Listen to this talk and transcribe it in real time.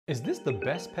Is this the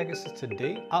best Pegasus to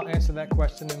date? I'll answer that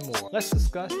question and more. Let's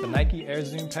discuss the Nike Air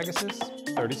Zoom Pegasus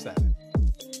 37.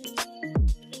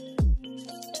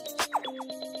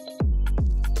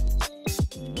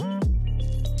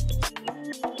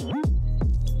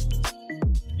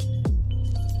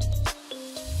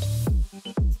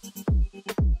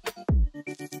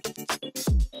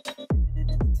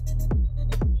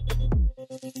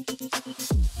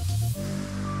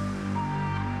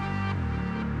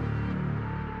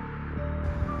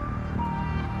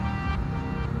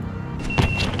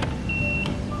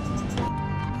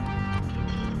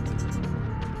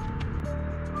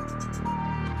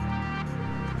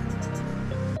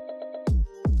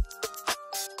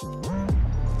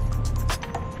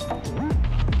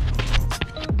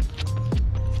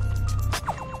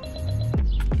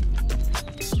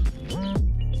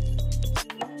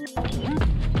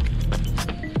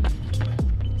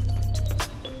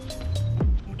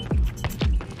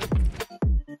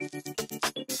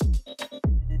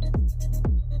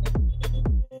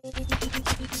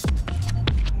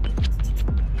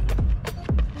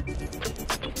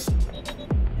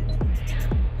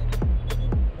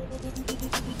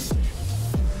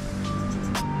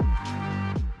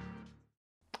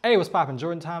 Hey, what's poppin'?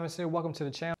 Jordan Thomas here. Welcome to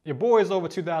the channel. Your boy is over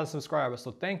 2,000 subscribers,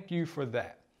 so thank you for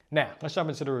that. Now, let's jump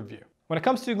into the review. When it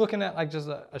comes to looking at like just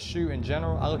a shoe in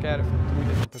general, I look at it from 3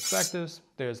 different perspectives.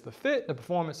 There's the fit, the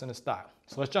performance, and the style.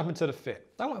 So let's jump into the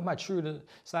fit. I went with my true to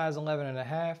size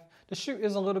 11.5. The shoe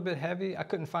is a little bit heavy. I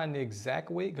couldn't find the exact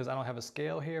weight because I don't have a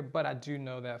scale here, but I do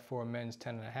know that for a men's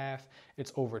 10.5,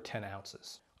 it's over 10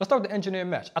 ounces. Let's start with the engineered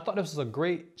mesh. I thought this was a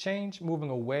great change, moving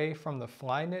away from the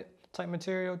fly knit type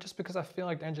material, just because I feel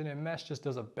like the engineered mesh just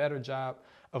does a better job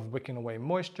of wicking away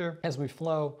moisture as we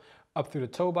flow up through the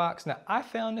toe box. Now, I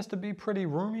found this to be pretty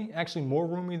roomy, actually more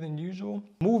roomy than usual.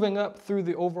 Moving up through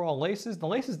the overall laces, the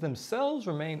laces themselves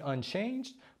remain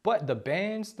unchanged, but the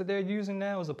bands that they're using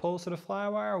now as opposed to the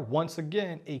Flywire, once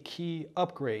again, a key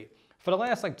upgrade. For the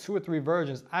last like 2 or 3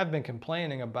 versions, I've been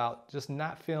complaining about just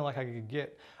not feeling like I could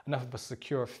get enough of a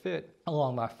secure fit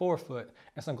along my forefoot.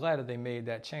 And so I'm glad that they made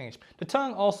that change. The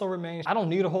tongue also remains. I don't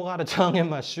need a whole lot of tongue in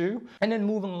my shoe. And then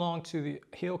moving along to the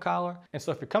heel collar. And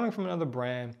so if you're coming from another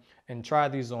brand and try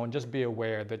these on, just be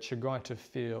aware that you're going to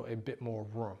feel a bit more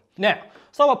room. Now,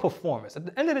 let's talk about performance. At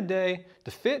the end of the day,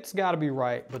 the fit's gotta be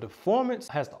right, but the performance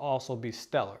has to also be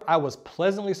stellar. I was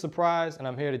pleasantly surprised, and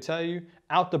I'm here to tell you,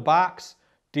 out the box,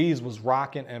 these was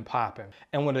rocking and popping.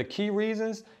 And one of the key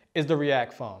reasons is the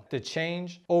React foam. The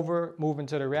change over moving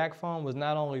to the React foam was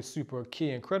not only super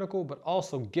key and critical, but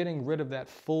also getting rid of that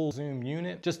full zoom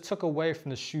unit just took away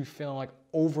from the shoe feeling like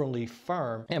overly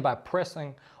firm. And by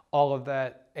pressing all of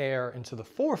that air into the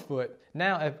forefoot,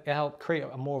 now it helped create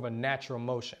a more of a natural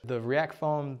motion. The React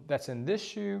foam that's in this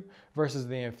shoe versus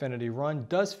the Infinity Run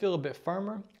does feel a bit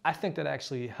firmer. I think that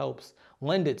actually helps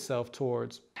lend itself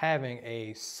towards having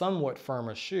a somewhat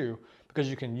firmer shoe because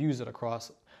you can use it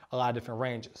across a lot of different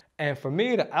ranges. And for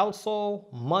me, the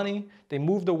outsole, money, they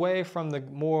moved away from the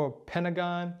more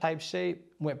pentagon type shape,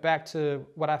 went back to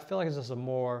what I feel like is just a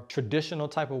more traditional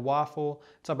type of waffle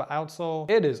type of outsole.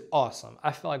 It is awesome.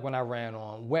 I feel like when I ran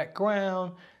on wet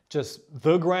ground, just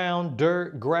the ground,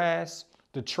 dirt, grass,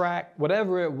 the track,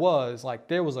 whatever it was, like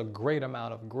there was a great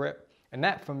amount of grip. And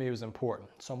that for me was important.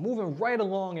 So moving right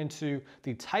along into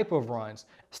the type of runs,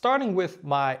 starting with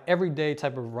my everyday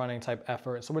type of running type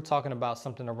effort. So we're talking about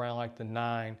something around like the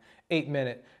 9, 8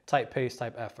 minute type pace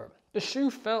type effort. The shoe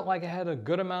felt like it had a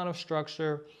good amount of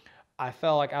structure. I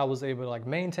felt like I was able to like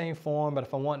maintain form, but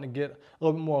if I wanted to get a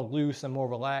little bit more loose and more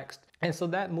relaxed. And so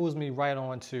that moves me right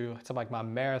on to like my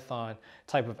marathon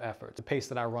type of effort, the pace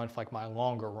that I run for like my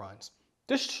longer runs.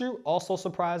 This shoe also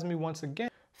surprised me once again.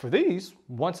 For these,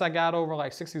 once I got over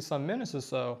like 60 some minutes or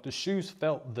so, the shoes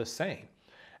felt the same.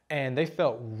 And they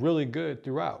felt really good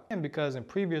throughout. And because in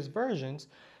previous versions,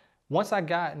 once I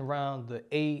got around the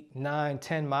 8, 9,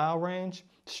 10 mile range,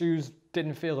 shoes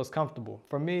didn't feel as comfortable.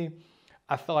 For me,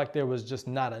 I felt like there was just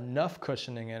not enough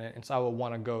cushioning in it, and so I would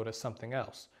want to go to something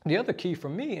else. The other key for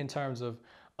me in terms of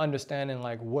understanding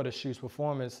like what a shoe's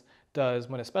performance does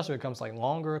when especially when it comes to like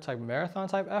longer type marathon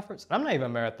type efforts. I'm not even a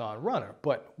marathon runner,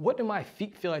 but what do my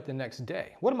feet feel like the next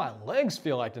day? What do my legs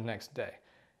feel like the next day?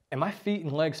 And my feet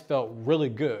and legs felt really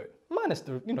good, minus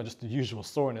the, just the usual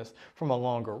soreness from a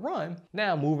longer run.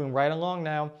 Now moving right along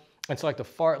now into like the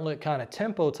fartlek kind of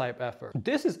tempo type effort.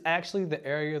 This is actually the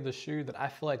area of the shoe that I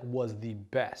feel like was the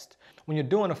best. When you're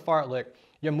doing a fartlek,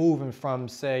 you're moving from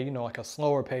say, like a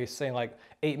slower pace, say like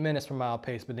 8 minutes per mile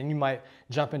pace, but then you might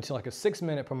jump into like a 6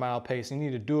 minute per mile pace and you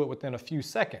need to do it within a few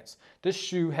seconds. This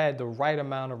shoe had the right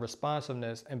amount of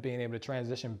responsiveness and being able to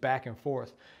transition back and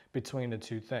forth between the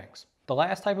two things. The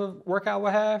last type of workout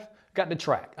I have, got the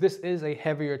track. This is a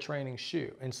heavier training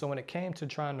shoe. And so when it came to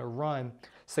trying to run,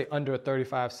 say under a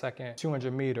 35-second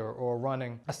 200 meter or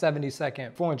running a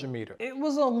 70-second 400 meter, it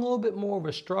was a little bit more of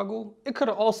a struggle. It could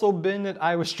have also been that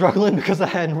I was struggling because I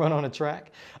hadn't run on a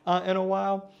track in a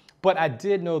while. But I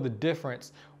did know the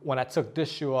difference when I took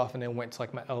this shoe off and then went to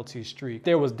like my LT Street.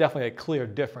 There was definitely a clear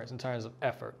difference in terms of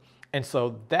effort. And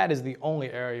so that is the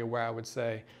only area where I would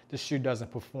say the shoe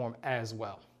doesn't perform as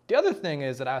well. The other thing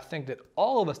is that I think that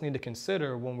all of us need to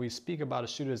consider when we speak about a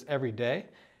shoe that's every day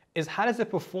is how does it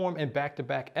perform in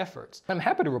back-to-back efforts? I'm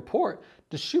happy to report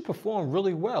the shoe performed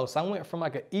really well. So I went from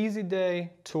like an easy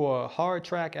day to a hard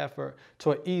track effort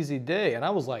to an easy day. And I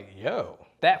was like, yo,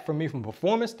 that for me from a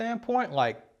performance standpoint,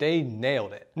 like they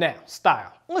nailed it. Now,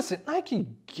 style. Listen, Nike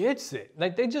gets it.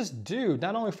 Like they just do,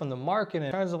 not only from the marketing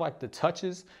in terms of like the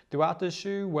touches throughout the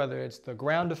shoe, whether it's the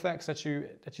ground effects that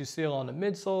you see on the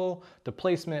midsole, the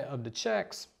placement of the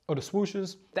checks or the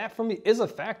swooshes, that for me is a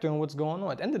factor in what's going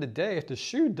on. At the end of the day, if the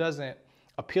shoe doesn't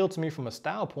appeal to me from a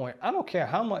style point, I don't care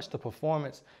how much the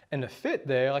performance and the fit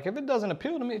there, like if it doesn't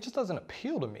appeal to me, it just doesn't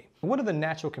appeal to me. What are the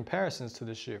natural comparisons to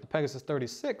this shoe? The Pegasus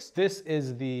 36, this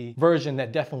is the version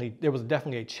that there was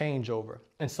definitely a changeover.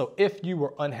 And so if you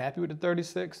were unhappy with the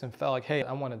 36 and felt like, hey,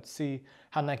 I want to see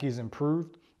how Nike's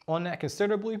improved on that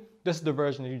considerably, this is the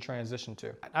version that you transition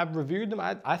to. I've reviewed them,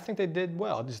 I think they did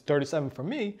well. These 37 for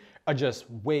me are just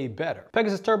way better.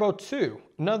 Pegasus Turbo 2,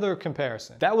 another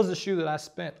comparison. That was a shoe that I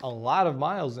spent a lot of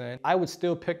miles in. I would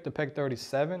still pick the Peg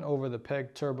 37 over the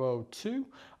Peg Turbo 2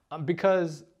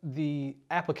 because the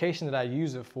application that I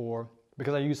use it for,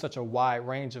 because I use such a wide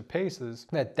range of paces,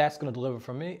 that's gonna deliver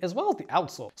for me, as well as the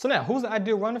outsole. So now, who's the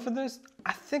ideal runner for this?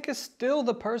 I think it's still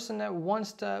the person that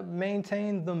wants to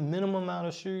maintain the minimum amount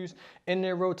of shoes in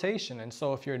their rotation. And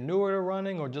so if you're newer to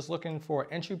running or just looking for an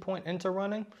entry point into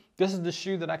running, this is the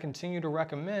shoe that I continue to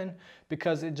recommend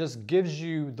because it just gives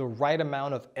you the right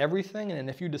amount of everything.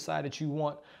 And if you decide that you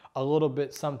want a little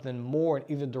bit something more in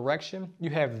either direction,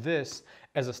 you have this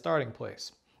as a starting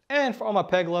place. And for all my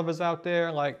peg lovers out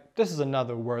there, like this is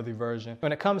another worthy version.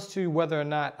 When it comes to whether or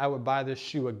not I would buy this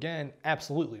shoe again,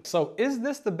 absolutely. So is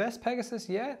this the best Pegasus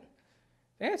yet?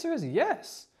 The answer is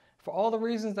yes, for all the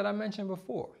reasons that I mentioned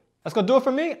before. That's gonna do it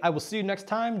for me. I will see you next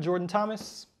time. Jordan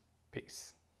Thomas, peace.